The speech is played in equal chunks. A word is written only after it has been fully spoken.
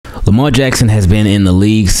Lamar Jackson has been in the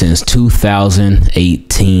league since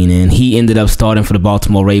 2018, and he ended up starting for the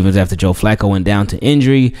Baltimore Ravens after Joe Flacco went down to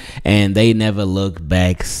injury, and they never looked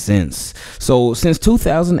back since. So since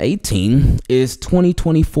 2018 is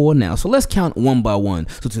 2024 now. So let's count one by one.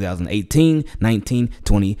 So 2018, 19,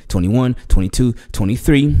 20, 21, 22,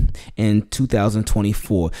 23, and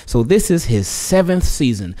 2024. So this is his 7th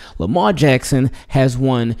season. Lamar Jackson has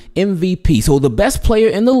won MVP. So the best player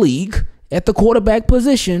in the league at the quarterback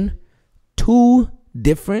position 2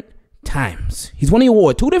 different times. He's won the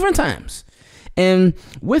award 2 different times. And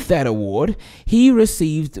with that award, he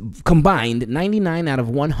received combined 99 out of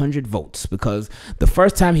 100 votes, because the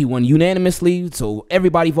first time he won unanimously, so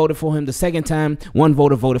everybody voted for him. The second time, one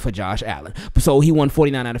voter voted for Josh Allen. So he won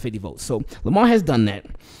 49 out of 50 votes. So Lamar has done that.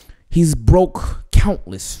 He's broke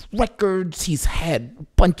countless records. He's had a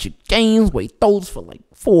bunch of games where he throws for like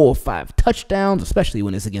 4 or 5 touchdowns, especially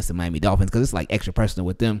when it's against the Miami Dolphins, because it's like extra personal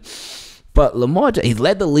with them. But Lamar, he's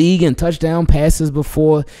led the league in touchdown passes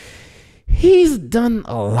before. He's done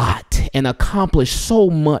a lot and accomplished so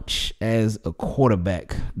much as a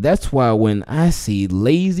quarterback. That's why when I see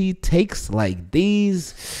lazy takes like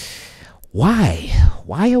these, why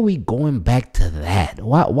are we going back to that?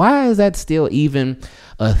 Why is that still even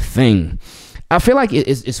a thing? I feel like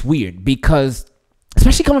it's weird, because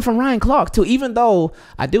especially coming from Ryan Clark too, even though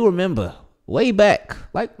I do remember way back,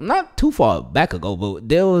 like not too far back ago, but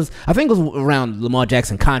there was, I think it was around Lamar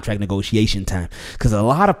Jackson contract negotiation time, because a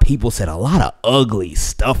lot of people said a lot of ugly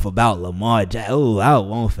stuff about Lamar Jackson. Oh, I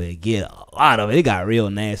won't forget a lot of it. It got real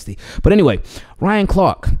nasty. But anyway, Ryan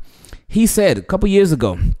Clark, he said a couple years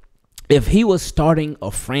ago, if he was starting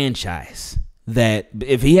a franchise, that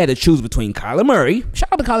if he had to choose between Kyler Murray,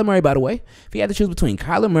 shout out to Kyler Murray, by the way, if he had to choose between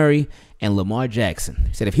Kyler Murray and Lamar Jackson,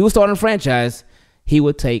 he said if he was starting a franchise, he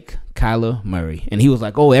would take Kyler Murray. And he was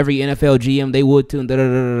like, oh, every NFL GM, they would too. And,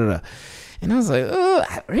 and I was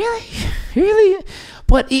like, really? Really?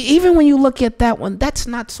 But even when you look at that one, that's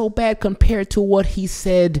not so bad compared to what he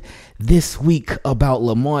said this week about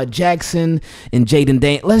Lamar Jackson and Jayden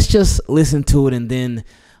Daniels. Let's just listen to it and then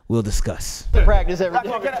we'll discuss. Practice every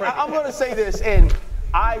day. I'm going to say this, and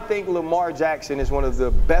I think Lamar Jackson is one of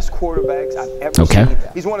the best quarterbacks I've ever seen.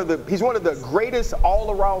 He's one of the greatest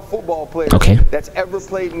all-around football players that's ever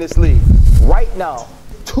played in this league. Right now,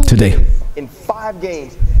 today in 5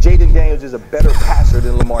 games, Jayden Daniels is a better passer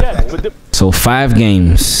than Lamar Jackson. So 5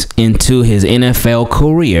 games into his NFL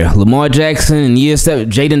career, Lamar Jackson in year 7,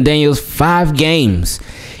 Jayden Daniels 5 games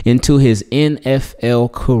into his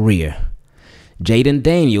NFL career. Jayden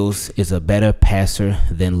Daniels is a better passer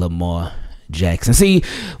than Lamar Jackson. See,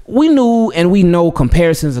 we knew and we know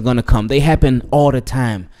comparisons are going to come. They happen all the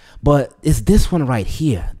time. But it's this one right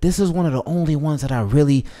here. This is one of the only ones that I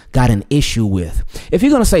really got an issue with. If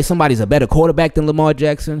you're going to say somebody's a better quarterback than Lamar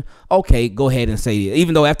Jackson, okay, go ahead and say it.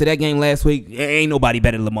 Even though after that game last week, ain't nobody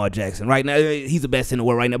better than Lamar Jackson. Right now, he's the best in the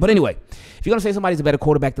world right now. But anyway, if you're going to say somebody's a better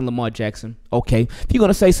quarterback than Lamar Jackson, okay. If you're going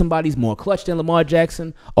to say somebody's more clutch than Lamar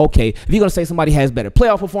Jackson, okay. If you're going to say somebody has better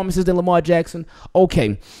playoff performances than Lamar Jackson,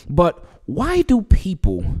 okay. But why do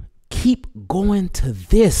people keep going to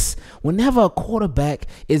this whenever a quarterback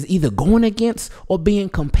is either going against or being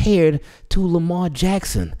compared to Lamar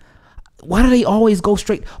Jackson? Why do they always go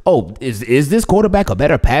straight? Oh, is this quarterback a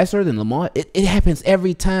better passer than Lamar? It happens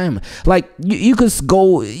every time. Like you could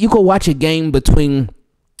watch a game between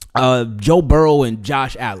Joe Burrow and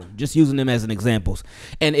Josh Allen, just using them as an examples.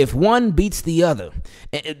 And if one beats the other,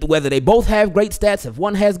 whether they both have great stats, if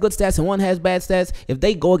one has good stats and one has bad stats, if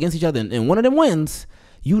they go against each other and one of them wins,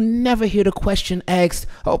 you never hear the question asked,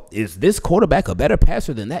 oh, is this quarterback a better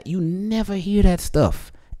passer than that? You never hear that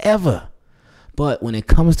stuff, ever. But when it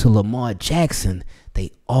comes to Lamar Jackson,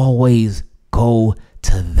 they always go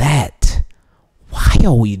to that. Why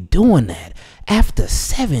are we doing that after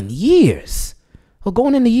 7 years? We're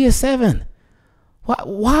going into year 7.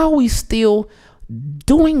 Why are we still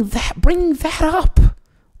doing that, bringing that up?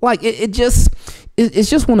 Like, it's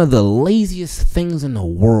just one of the laziest things in the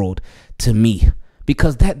world to me.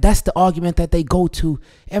 Because that's the argument that they go to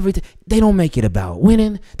every day. They don't make it about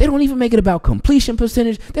winning. They don't even make it about completion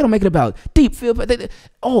percentage. They don't make it about deep field.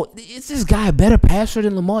 Is this guy a better passer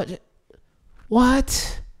than Lamar?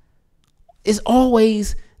 What? It's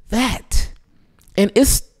always that. And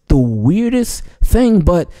it's the weirdest thing,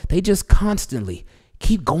 but they just constantly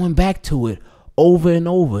keep going back to it over and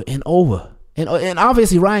over and over. And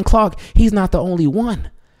obviously Ryan Clark, he's not the only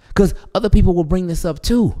one, because other people will bring this up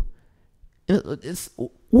too.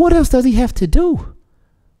 What else does he have to do?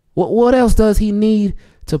 What else does he need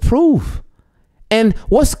to prove? And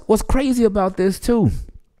what's crazy about this too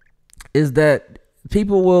is that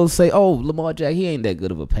people will say, oh, Lamar Jackson, he ain't that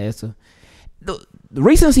good of a passer. The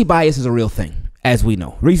recency bias is a real thing, as we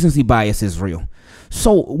know. Recency bias is real.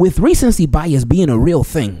 So with recency bias being a real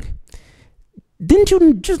thing, didn't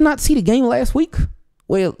you just not see the game last week?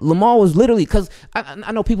 Where Lamar was literally, because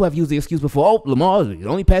I know people have used the excuse before, oh, Lamar is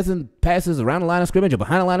only passing passes around the line of scrimmage or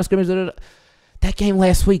behind the line of scrimmage. That game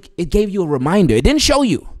last week, it gave you a reminder. It didn't show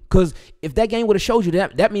you, because if that game would have showed you,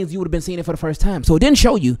 that means you would have been seeing it for the first time. So it didn't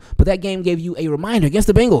show you, but that game gave you a reminder against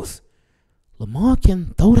the Bengals. Lamar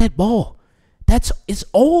can throw that ball. It's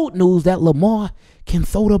old news that Lamar can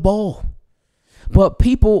throw the ball. But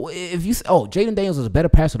people, if you say, oh, Jayden Daniels is a better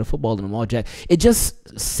passer to football than Lamar Jackson, it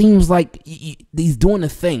just seems like he's doing a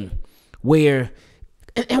thing where,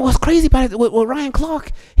 and what's crazy about it, with Ryan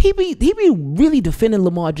Clark, he be really defending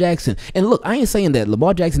Lamar Jackson. And look, I ain't saying that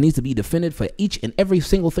Lamar Jackson needs to be defended for each and every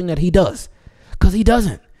single thing that he does, because he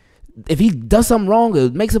doesn't. If he does something wrong or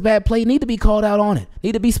makes a bad play, need to be called out on it.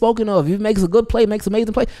 Need to be spoken of. If he makes a good play, makes an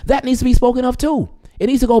amazing play, that needs to be spoken of too. It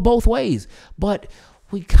needs to go both ways. But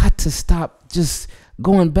we got to stop just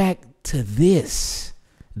going back to this.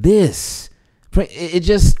 It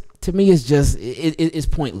just, to me, it's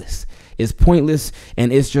pointless. It's pointless,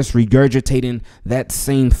 and it's just regurgitating that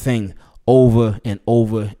same thing over and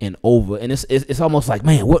over and over. And it's almost like,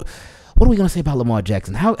 man, what are we gonna say about Lamar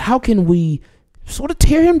Jackson? How can we sort of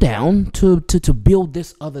tear him down to build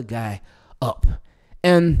this other guy up?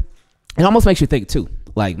 And it almost makes you think too,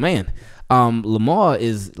 like, man, Lamar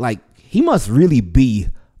is like, he must really be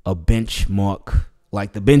a benchmark,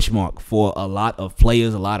 like the benchmark for a lot of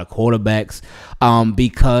players, a lot of quarterbacks,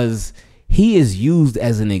 because he is used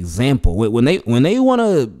as an example. When they want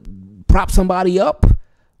to prop somebody up,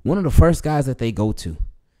 one of the first guys that they go to,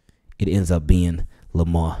 it ends up being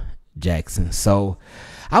Lamar Jackson. So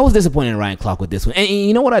I was disappointed in Ryan Clark with this one. And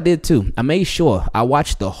you know what I did too? I made sure I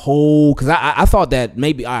watched the whole, because I thought that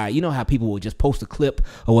maybe, all right, you know how people will just post a clip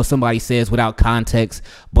of what somebody says without context,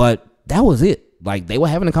 but that was it. Like, they were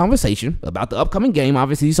having a conversation about the upcoming game.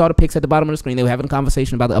 Obviously, you saw the pics at the bottom of the screen. They were having a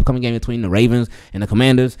conversation about the upcoming game between the Ravens and the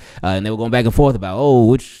Commanders, and they were going back and forth about, oh,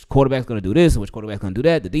 which quarterback's going to do this and which quarterback's going to do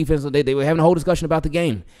that. The defense, they were having a whole discussion about the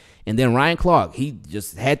game. And then Ryan Clark, he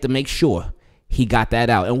just had to make sure he got that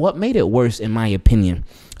out. And what made it worse, in my opinion,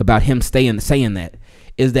 about him saying that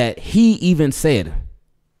is that he even said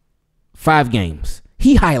 5 games.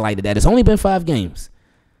 He highlighted that it's only been 5 games,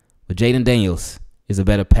 but Jayden Daniels is a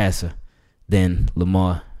better passer than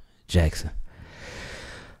Lamar Jackson.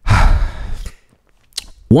 I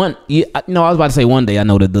was about to say one day. I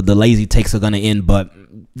know that the lazy takes are going to end, but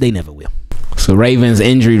they never will. So Ravens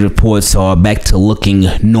injury reports are back to looking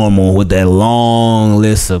normal with that long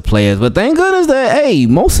list of players. But thank goodness that, hey,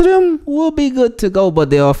 most of them will be good to go, but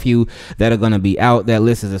there are a few that are going to be out. That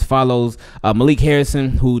list is as follows. Malik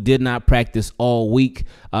Harrison, who did not practice all week,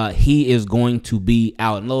 he is going to be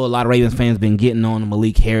out. I know a lot of Ravens fans been getting on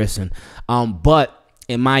Malik Harrison. But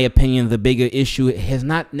in my opinion, the bigger issue has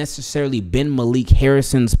not necessarily been Malik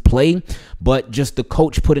Harrison's play, but just the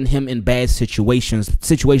coach putting him in bad situations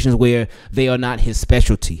where they are not his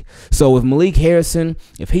specialty. So if Malik Harrison,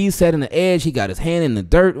 if he's setting the edge, he got his hand in the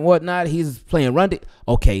dirt and whatnot, he's playing run it,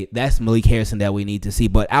 okay, that's Malik Harrison that we need to see.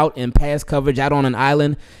 But out in pass coverage, out on an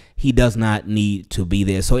island, he does not need to be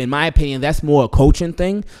there. So in my opinion, that's more a coaching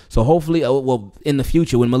thing. So hopefully, in the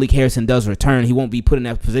future, when Malik Harrison does return, he won't be put in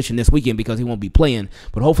that position this weekend because he won't be playing.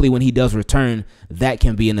 But hopefully when he does return, that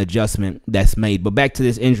can be an adjustment that's made. But back to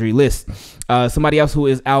this injury list. Somebody else who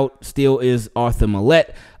is out still is Arthur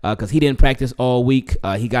Millette, because he didn't practice all week.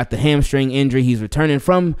 He got the hamstring injury. He's returning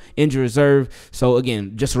from injury reserve. So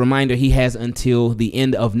again, just a reminder, he has until the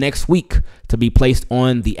end of next week to be placed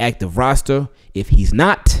on the active roster. If he's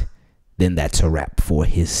not, then that's a wrap for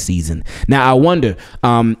his season. Now, I wonder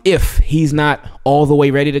if he's not all the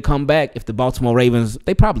way ready to come back, if the Baltimore Ravens,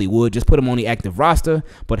 they probably would just put him on the active roster,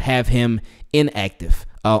 but have him inactive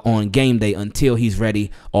on game day until he's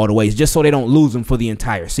ready all the way, just so they don't lose him for the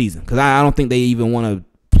entire season, because I don't think they even want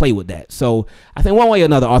to play with that. So I think one way or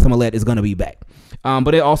another, Arthur Millette is going to be back.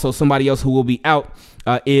 But also somebody else who will be out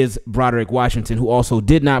is Broderick Washington, who also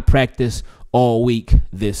did not practice all week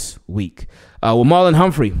this week. Well, Marlon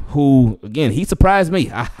Humphrey, who, again, he surprised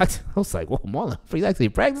me. I was like, well, Marlon Humphrey's actually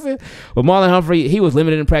practicing? Well, Marlon Humphrey, he was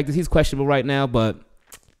limited in practice. He's questionable right now, but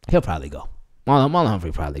he'll probably go. Marlon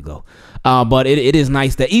Humphrey probably go. But it is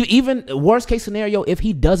nice that even worst case scenario, if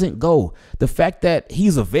he doesn't go, the fact that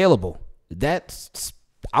he's available,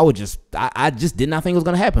 I just did not think it was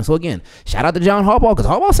going to happen. So, again, shout out to John Harbaugh, because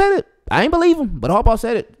Harbaugh said it. I ain't believe him, but Harbaugh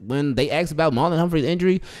said it when they asked about Marlon Humphrey's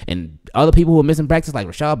injury and other people who were missing practice, like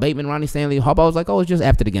Rashad Bateman, Ronnie Stanley. Harbaugh was like, "Oh, it's just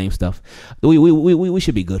after the game stuff. We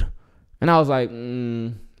should be good." And I was like,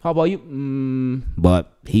 how about you?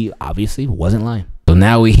 But he obviously wasn't lying. So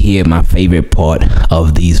now we hear my favorite part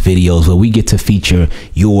of these videos where we get to feature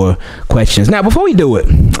your questions. Now, before we do it,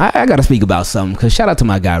 I got to speak about something, because shout out to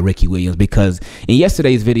my guy, Ricky Williams, because in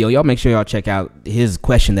yesterday's video, y'all make sure y'all check out his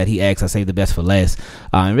question that he asked. I saved the best for last,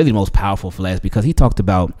 and really the most powerful for last, because he talked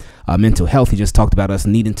about mental health. He just talked about us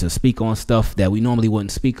needing to speak on stuff that we normally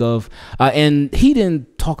wouldn't speak of. And he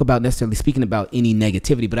didn't talk about necessarily speaking about any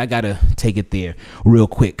negativity, but I got to take it there real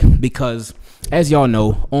quick, because as y'all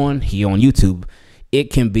know, on YouTube, it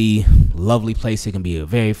can be a lovely place. It can be a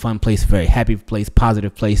very fun place, very happy place,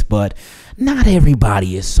 positive place, but not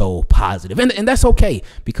everybody is so positive. And that's okay,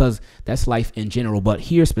 because that's life in general. But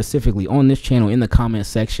here specifically on this channel, in the comment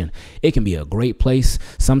section, it can be a great place.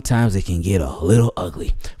 Sometimes it can get a little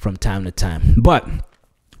ugly from time to time. But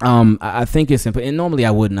I think it's simple, and normally I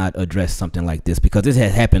would not address something like this, because this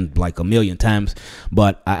has happened like a million times,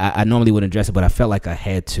 but I normally wouldn't address it, but I felt like I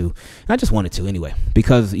had to, and I just wanted to anyway,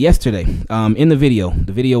 because yesterday, in the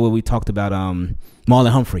video where we talked about Marlon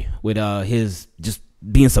Humphrey with his just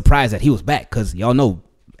being surprised that he was back, because y'all know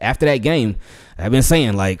after that game, I've been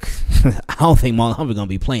saying, like, I don't think Marlon Humphrey gonna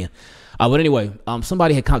be playing. But anyway,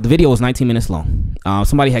 somebody had the video was 19 minutes long.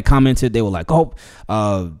 Somebody had commented, they were like,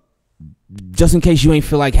 just in case you ain't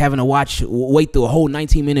feel like having to wait through a whole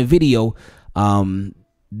 19-minute video,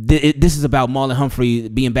 this is about Marlon Humphrey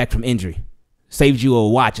being back from injury. Saved you a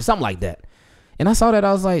watch or something like that. And I saw that,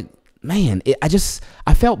 I was like, man,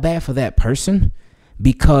 I felt bad for that person,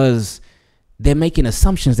 because they're making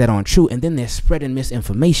assumptions that aren't true, and then they're spreading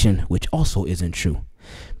misinformation, which also isn't true.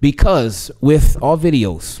 Because with all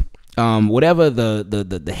videos, whatever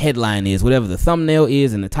the headline is, whatever the thumbnail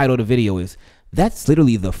is and the title of the video is, that's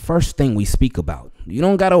literally the first thing we speak about. You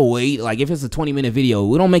don't gotta wait. Like, if it's a 20-minute video,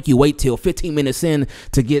 we don't make you wait till 15 minutes in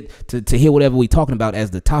to get to hear whatever we talking about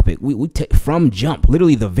as the topic. We take from jump,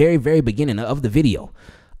 literally the very, very beginning of the video.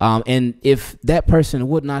 And if that person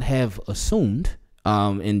would not have assumed,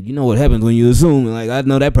 and you know what happens when you assume, like, I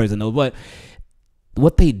know that person knows, but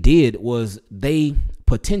what they did was they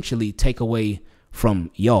potentially take away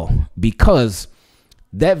from y'all, because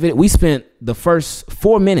that video, we spent the first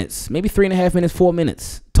 4 minutes, maybe 3.5 minutes, 4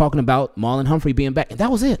 minutes talking about Marlon Humphrey being back. And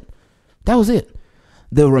that was it. That was it.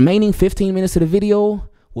 The remaining 15 minutes of the video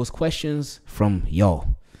was questions from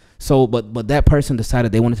y'all. So, but that person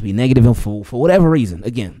decided they wanted to be negative, and for whatever reason.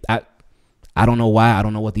 Again, I don't know why. I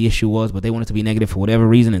don't know what the issue was, but they wanted to be negative for whatever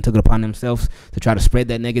reason and took it upon themselves to try to spread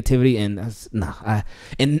that negativity. And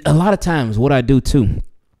and a lot of times what I do too,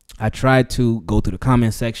 I try to go through the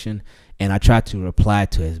comment section, and I try to reply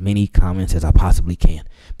to as many comments as I possibly can,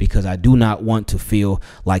 because I do not want to feel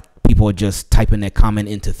like people are just typing that comment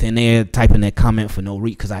into thin air, typing that comment for no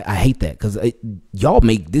reason, because I hate that, because y'all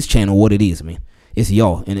make this channel what it is. I mean, it's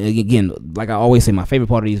y'all. And again, like I always say, my favorite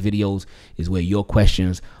part of these videos is where your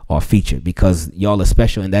questions are featured, because y'all are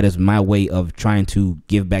special, and that is my way of trying to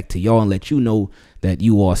give back to y'all and let you know that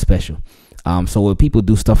you are special. So when people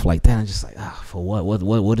do stuff like that, I'm just like, for what?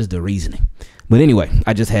 What is the reasoning? But anyway,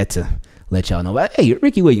 I just had to let y'all know. But hey,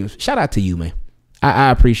 Ricky Williams, shout out to you, man.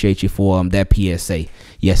 I appreciate you for that PSA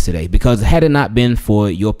yesterday, because had it not been for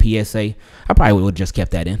your PSA, I probably would have just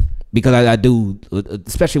kept that in, because I do,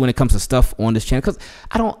 especially when it comes to stuff on this channel, because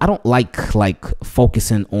I don't like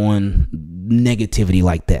focusing on negativity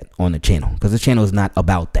like that on the channel, because the channel is not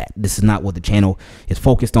about that. This is not what the channel is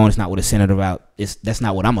focused on. It's not what it's centered about. That's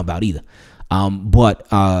not what I'm about either. But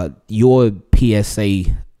your PSA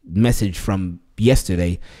message from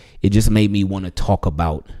yesterday, it just made me want to talk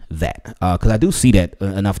about that, because I do see that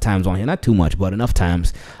enough times on here, not too much, but enough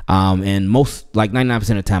times, and most, like 99%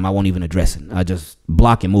 of the time, I won't even address it. I just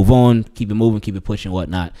block and move on, keep it moving, keep it pushing,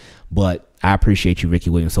 whatnot. But I appreciate you, Ricky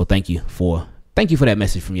Williams, so thank you for that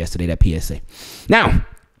message from yesterday, that PSA. Now,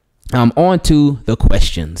 on to the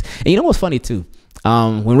questions. And you know what's funny too?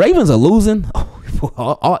 When Ravens are losing,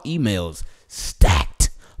 our emails stacked,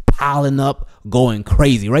 piling up, going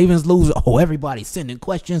crazy. Ravens lose, everybody's sending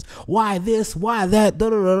questions. Why this? Why that?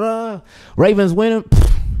 Da, da, da, da. Ravens winning.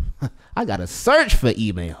 I gotta search for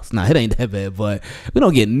emails. Nah, it ain't that bad, but we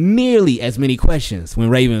don't get nearly as many questions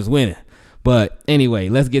when Ravens winning. But anyway,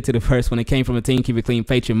 let's get to the first one. It came from a Team Keep It Clean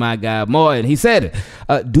patron, my guy Moore, and he said,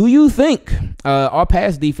 do you think our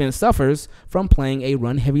pass defense suffers from playing a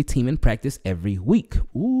run-heavy team in practice every week?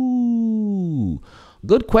 Ooh,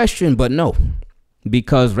 good question, but no.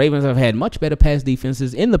 Because Ravens have had much better pass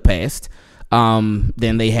defenses in the past than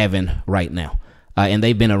they have in right now. And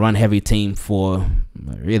they've been a run-heavy team for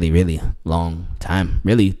a really, really long time.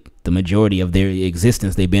 Really, the majority of their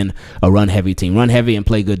existence, they've been a run-heavy team. Run-heavy and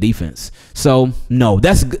play good defense. So, no,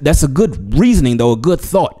 that's a good reasoning, though, a good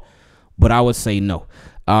thought. but I would say no.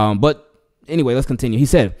 But anyway, let's continue. He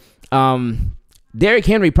said, Derrick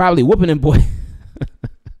Henry probably whooping them boys.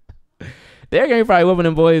 Derrick Henry probably whooping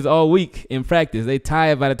them boys all week in practice. They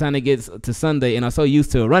tired by the time they get to Sunday and are so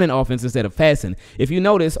used to running offense instead of passing. If you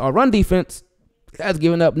notice, our run defense has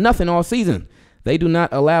given up nothing all season. They do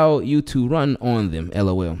not allow you to run on them,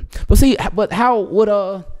 LOL. But see, but how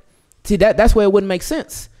would see that's where it wouldn't make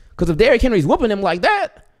sense. Because if Derrick Henry's whooping them like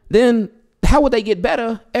that, then how would they get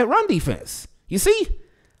better at run defense? You see?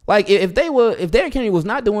 Like if Derrick Henry was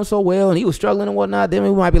not doing so well and he was struggling and whatnot, then we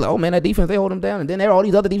might be like, oh man, that defense, they hold him down, and then there are all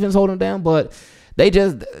these other defenses holding him down. But they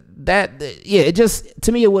just it just,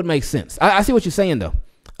 to me, it would make sense. I see what you're saying though.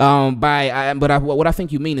 What I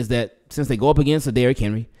think you mean is that since they go up against a Derrick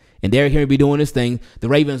Henry and Derrick Henry be doing this thing, the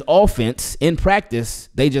Ravens offense in practice,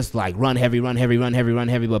 they just like run heavy,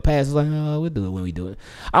 but pass is like, oh, we'll do it when we do it.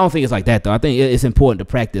 I don't think it's like that though. I think it's important to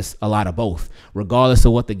practice a lot of both. Regardless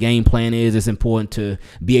of what the game plan is, it's important to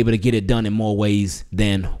be able to get it done in more ways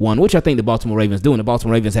than one, which I think the Baltimore Ravens do. And the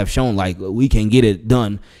Baltimore Ravens have shown like we can get it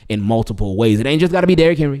done in multiple ways. It ain't just got to be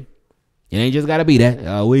Derrick Henry. It ain't just got to be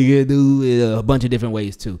that. We can do it a bunch of different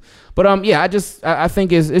ways too. But yeah, I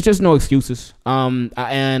think it's just no excuses.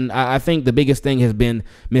 And I think the biggest thing has been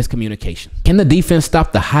miscommunication. Can the defense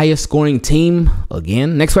stop the highest scoring team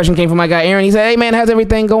again? Next question came from my guy Aaron. He said, hey man, how's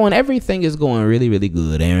everything going? Everything is going really, really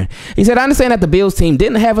good, Aaron. He said, I understand that the Bills team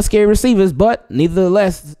didn't have a scary receivers, but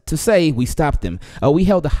nevertheless to say we stopped them. We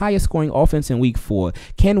held the highest scoring offense in week 4.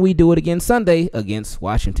 Can we do it again Sunday against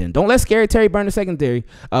Washington? Don't let Scary Terry burn the secondary.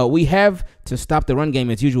 We have to stop the run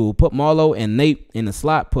game as usual. Put Marlowe and Nate in the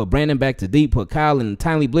slot. Put Brandon back to deep. Put Kyle in the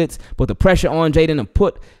timely blitz. Put the pressure on Jayden and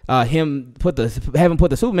have him put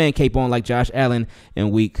the Superman cape on like Josh Allen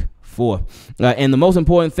in week 4. And the most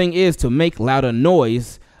important thing is to make louder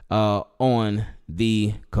noise on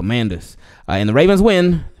the Commanders. And the Ravens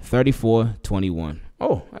win 34-21.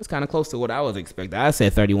 Oh, that's kind of close to what I was expecting. I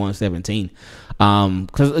said 31-17.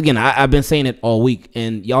 Because, again, I've been saying it all week,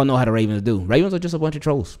 and y'all know how the Ravens do. Ravens are just a bunch of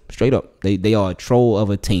trolls, straight up. They are a troll of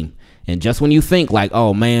a team. And just when you think like,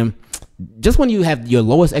 oh, man, just when you have your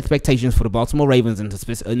lowest expectations for the Baltimore Ravens in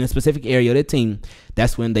a specific area of their team,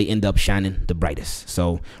 that's when they end up shining the brightest.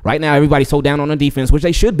 So right now, everybody's so down on the defense, which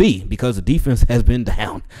they should be because the defense has been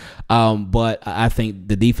down. But I think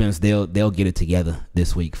the defense, they'll get it together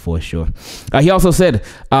this week for sure. He also said,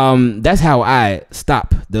 that's how I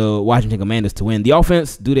stop the Washington Commanders to win. The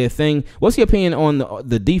offense do their thing. What's your opinion on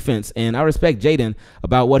the defense? And I respect Jayden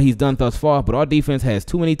about what he's done thus far, but our defense has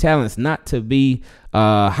too many talents not to be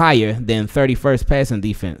higher than 31st passing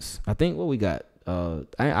defense. I think what we got.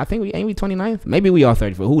 I think we 29th. Maybe we are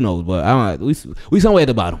 34th. Who knows? But I don't know. We somewhere at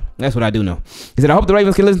the bottom. That's what I do know. He said, I hope the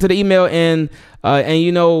Ravens can listen to the email and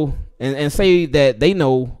say that they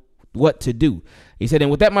know what to do. He said,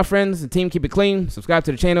 and with that, my friends, the team, keep it clean. Subscribe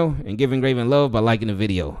to the channel and give Ingraven love by liking the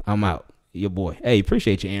video. I'm out. Your boy. Hey,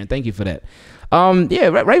 appreciate you, Aaron. Thank you for that. Yeah,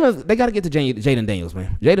 Ravens, they got to get to Jayden Daniels,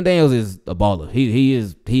 man. Jayden Daniels is a baller. He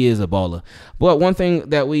is a baller. But one thing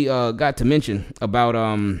that we got to mention about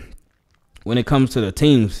when it comes to the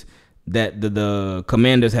teams that the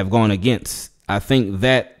Commanders have gone against, I think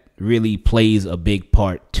that really plays a big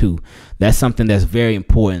part too. That's something that's very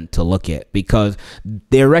important to look at because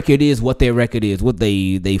their record is what their record is. What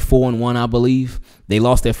they 4-1, I believe. They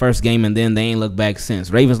lost their first game and then they ain't looked back since.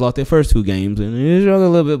 Ravens lost their first 2 games and they struggled a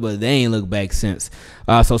little bit, but they ain't looked back since.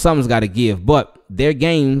 So something's got to give. But their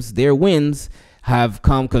games, their wins have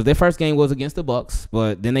come because their first game was against the Bucs,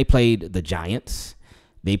 but then they played the Giants.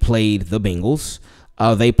 They played the Bengals,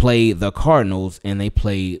 they played the Cardinals, and they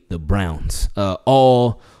played the Browns.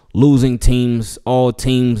 All losing teams, all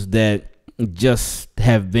teams that just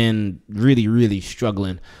have been really, really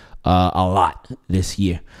struggling a lot this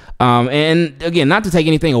year. And again, not to take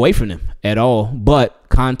anything away from them at all, but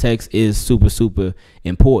context is super, super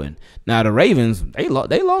important. Now, the Ravens, they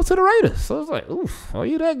lost to the Raiders. So it's like, oof, are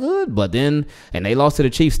you that good? But then, and they lost to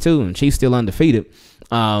the Chiefs too, and Chiefs still undefeated.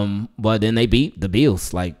 But then they beat the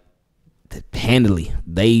Bills like handily.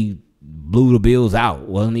 They blew the Bills out.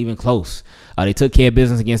 Wasn't even close. They took care of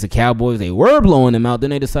business against the Cowboys. They were blowing them out. Then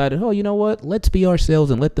they decided, oh, you know what? Let's be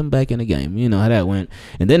ourselves and let them back in the game. You know how that went.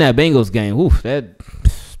 And then that Bengals game, oof, that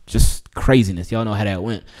just craziness. Y'all know how that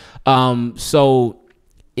went. So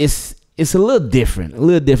it's a little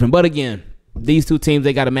different. But again, these two teams,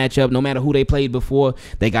 they got to match up. No matter who they played before,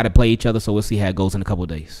 they got to play each other. So we'll see how it goes in a couple of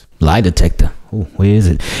days. Lie detector. Ooh, where is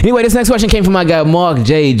it? Anyway, this next question came from my guy, Marc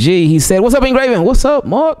JG. He said, what's up, Ingraven? What's up,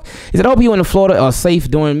 Mark? He said, I hope you and Florida are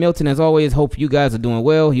safe during Milton. As always, hope you guys are doing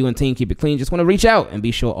well. You and team keep it clean. Just want to reach out and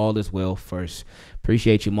be sure all is well first.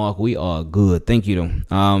 Appreciate you, Mark. We are good. Thank you,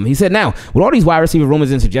 though. He said, now, with all these wide receiver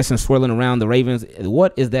rumors and suggestions swirling around the Ravens,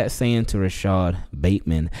 what is that saying to Rashad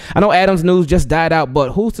Bateman? I know Adams' news just died out,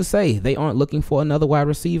 but who's to say they aren't looking for another wide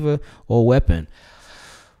receiver or weapon?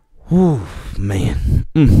 Whew, man.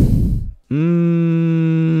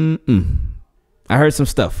 I heard some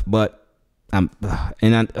stuff, but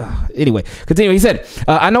anyway, continue. He said,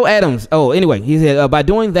 I know Adams. He said, by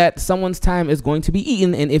doing that, someone's time is going to be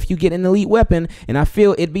eaten. And if you get an elite weapon, and I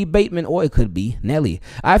feel it'd be Bateman or it could be Nelly.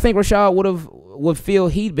 I think Rashad would feel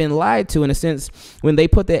he'd been lied to in a sense when they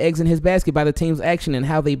put their eggs in his basket by the team's action and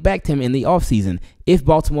how they backed him in the offseason. If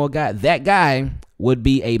Baltimore got that guy, would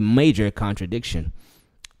be a major contradiction.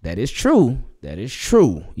 That is true. That is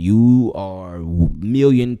true. You are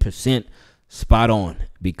 1,000,000% spot on,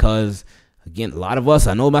 because again, a lot of us,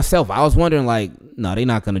 I know myself, I was wondering, like, no, they're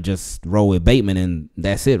not going to just roll with Bateman and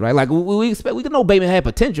that's it, right? Like, we could know Bateman had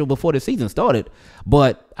potential before the season started,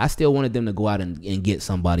 but I still wanted them to go out and get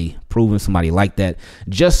somebody, proven somebody like that,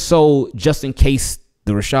 just in case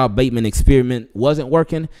the Rashad Bateman experiment wasn't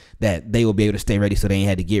working, that they will be able to stay ready so they ain't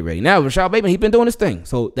had to get ready. Now, Rashad Bateman, he's been doing his thing,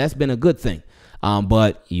 so that's been a good thing.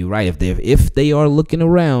 But you're right, if they are looking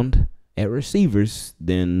around at receivers,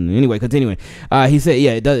 then anyway, continuing. He said,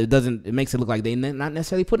 yeah, it makes it look like they're not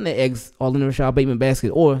necessarily putting their eggs all in the Rashad Bateman basket,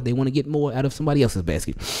 or they want to get more out of somebody else's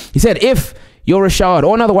basket. He said, if you're Rashad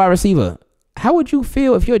or another wide receiver, how would you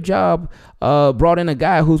feel if your job brought in a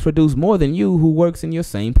guy who's produced more than you, who works in your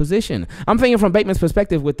same position? I'm thinking from Bateman's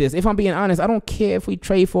perspective with this. If I'm being honest, I don't care if we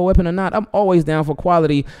trade for a weapon or not. I'm always down for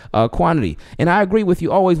quality, quantity. And I agree with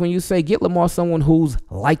you always when you say get Lamar someone who's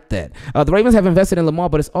like that. The Ravens have invested in Lamar,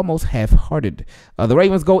 but it's almost half-hearted. The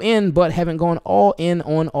Ravens go in, but haven't gone all in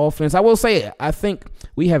on offense. I will say, I think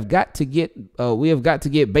we have got to get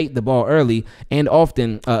Bate the ball early and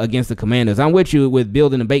often against the Commanders. I'm with you with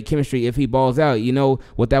building the Bate chemistry. If he balls out, you know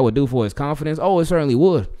what that would do for his confidence. Oh, it certainly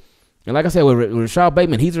would. And like I said, with Rashad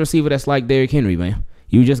Bateman, he's a receiver that's like Derrick Henry, man.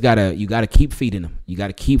 You gotta keep feeding them. You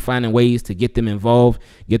gotta keep finding ways to get them involved,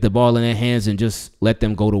 get the ball in their hands, and just let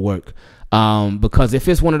them go to work. Because if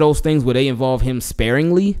it's one of those things where they involve him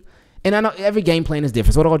sparingly, and I know every game plan is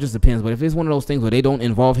different, so it all just depends. But if it's one of those things where they don't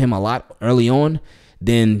involve him a lot early on,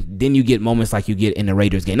 then you get moments like you get in the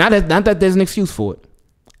Raiders game. Not that there's an excuse for it,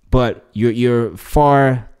 but you're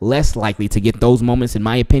far less likely to get those moments, in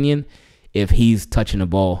my opinion, if he's touching the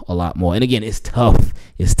ball a lot more. And again, it's tough.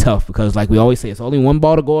 It's tough because, like we always say, it's only one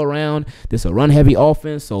ball to go around. This is a run-heavy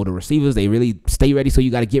offense, so the receivers, they really stay ready, so you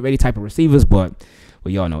got to get ready type of receivers, but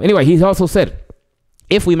well, y'all know. Anyway, he's also said,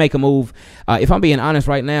 if we make a move, if I'm being honest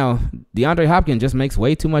right now, DeAndre Hopkins just makes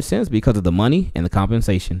way too much sense because of the money and the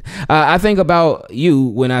compensation. I think about you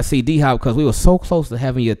when I see D-Hop, because we were so close to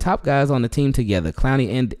having your top guys on the team together, Clowney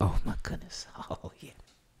and, oh my goodness, oh yeah.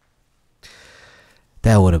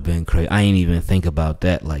 That would have been crazy. I ain't even think about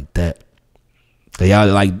that like that. So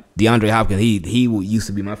y'all, like DeAndre Hopkins, he used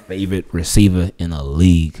to be my favorite receiver in the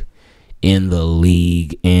league. And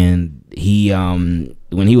he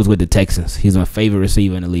when he was with the Texans, he's my favorite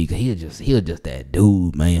receiver in the league. He was just that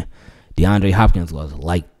dude, man. DeAndre Hopkins was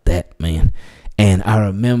like that, man. And I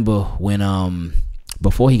remember when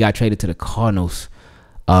before he got traded to the Cardinals,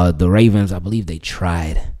 the Ravens, I believe they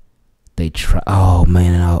tried. Oh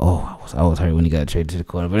man, I was hurt when he got traded to the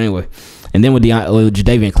Cardinals. But anyway, and then with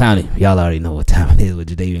Jadeveon Clowney, y'all already know what time it is with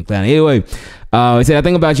Jadeveon Clowney. Anyway, he said, I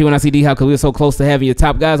think about you when I see D-Hop because we were so close to having your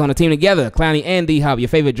top guys on the team together, Clowney and D-Hop, your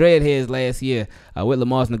favorite dreadheads last year with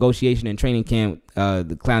Lamar's negotiation and training camp.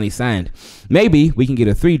 The Clowney signed. Maybe we can get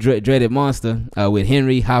a three-dreaded monster with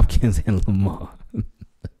Henry, Hopkins, and Lamar.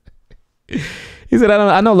 He said,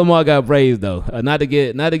 I know Lamar got praised, though. Not to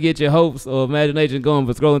get your hopes or imagination going,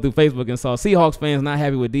 but scrolling through Facebook and saw Seahawks fans not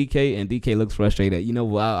happy with DK, and DK looks frustrated. You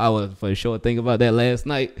know, I was for sure thinking about that last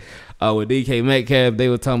night with DK Metcalf. They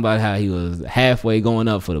were talking about how he was halfway going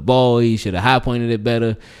up for the ball. He should have high-pointed it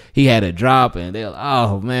better. He had a drop, and they were like,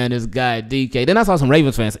 oh, man, this guy DK. Then I saw some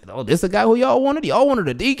Ravens fans say, oh, this the guy who y'all wanted? Y'all wanted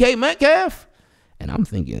a DK Metcalf? And I'm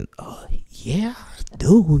thinking, oh, yeah,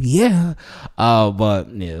 dude, yeah. But,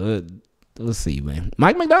 yeah, let's see, man.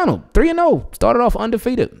 Mike McDonald, 3-0. Started off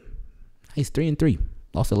undefeated. He's 3-3.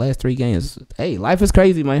 Lost the last 3 games. Hey, life is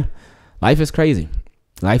crazy, man. Life is crazy.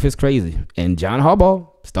 And John Harbaugh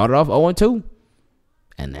started off 0-2.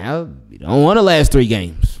 And now you don't want the last 3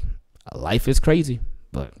 games. Life is crazy.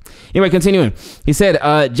 But anyway, continuing. He said,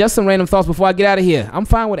 just some random thoughts before I get out of here. I'm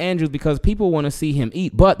fine with Andrews because people want to see him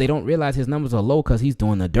eat, but they don't realize his numbers are low because he's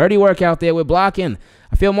doing the dirty work out there with blocking.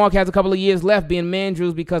 I feel Mark has a couple of years left being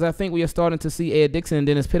Mandrews because I think we are starting to see Ed Dixon and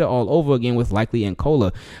Dennis Pitta all over again with Likely and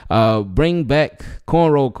Cola. Bring back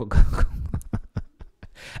cornrow.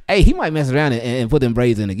 Hey, he might mess around and put them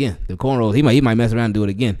braids in again. The cornrows. He might mess around and do it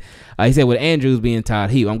again. He said with Andrews being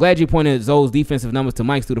tired, I'm glad you pointed Zoe's defensive numbers to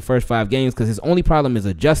Mike's through the first 5 games because his only problem is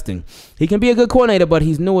adjusting. He can be a good coordinator, but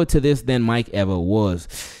he's newer to this than Mike ever was.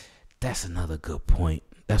 That's another good point.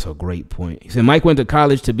 That's a great point. He said Mike went to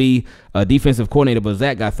college to be a defensive coordinator, but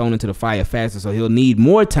Zach got thrown into the fire faster, so he'll need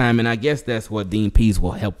more time, and I guess that's what Dean Pease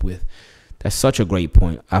will help with. That's such a great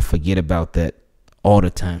point. I forget about that all the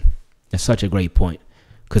time. That's such a great point.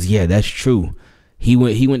 Because, yeah, that's true. He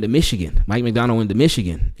went to Michigan. Mike McDonald went to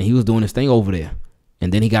Michigan, and he was doing his thing over there.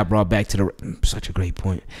 And then he got brought back to the – such a great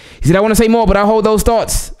point. He said, I want to say more, but I hold those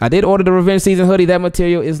thoughts. I did order the Revenge Season hoodie. That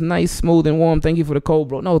material is nice, smooth, and warm. Thank you for the code,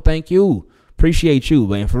 bro. No, thank you. Appreciate you,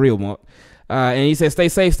 man, for real, Mark. And he said, stay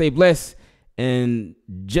safe, stay blessed, and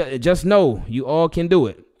just know you all can do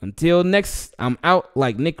it. Until next, I'm out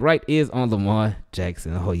like Nick Wright is on Lamar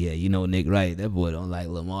Jackson. Oh, yeah, you know Nick Wright. That boy don't like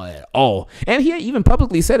Lamar at all. And he even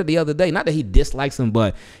publicly said it the other day. Not that he dislikes him,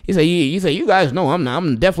 but he said, you guys know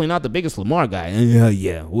I'm definitely not the biggest Lamar guy. And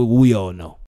yeah, we all know.